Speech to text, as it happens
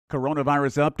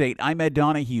Coronavirus update. I'm Ed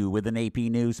Donahue with an AP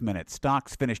News Minute.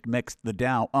 Stocks finished mixed. The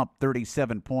Dow up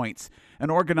 37 points. An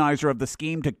organizer of the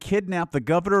scheme to kidnap the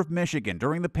governor of Michigan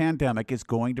during the pandemic is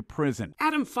going to prison.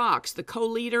 Adam Fox, the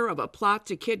co-leader of a plot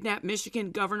to kidnap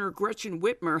Michigan Governor Gretchen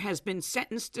Whitmer, has been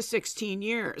sentenced to 16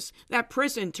 years. That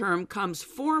prison term comes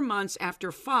 4 months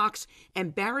after Fox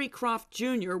and Barry Croft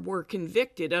Jr. were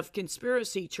convicted of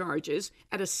conspiracy charges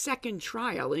at a second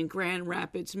trial in Grand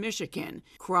Rapids, Michigan.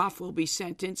 Croft will be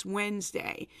sentenced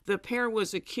Wednesday. The pair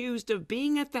was accused of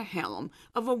being at the helm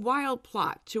of a wild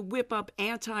plot to whip up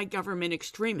anti-government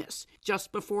extremists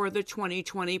just before the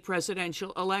 2020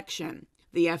 presidential election.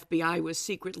 The FBI was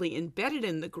secretly embedded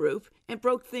in the group and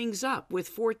broke things up with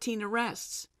 14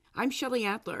 arrests. I'm Shelley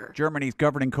Adler. Germany's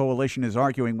governing coalition is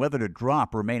arguing whether to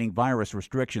drop remaining virus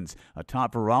restrictions. A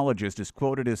top virologist is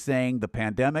quoted as saying the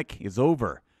pandemic is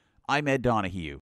over. I'm Ed Donahue.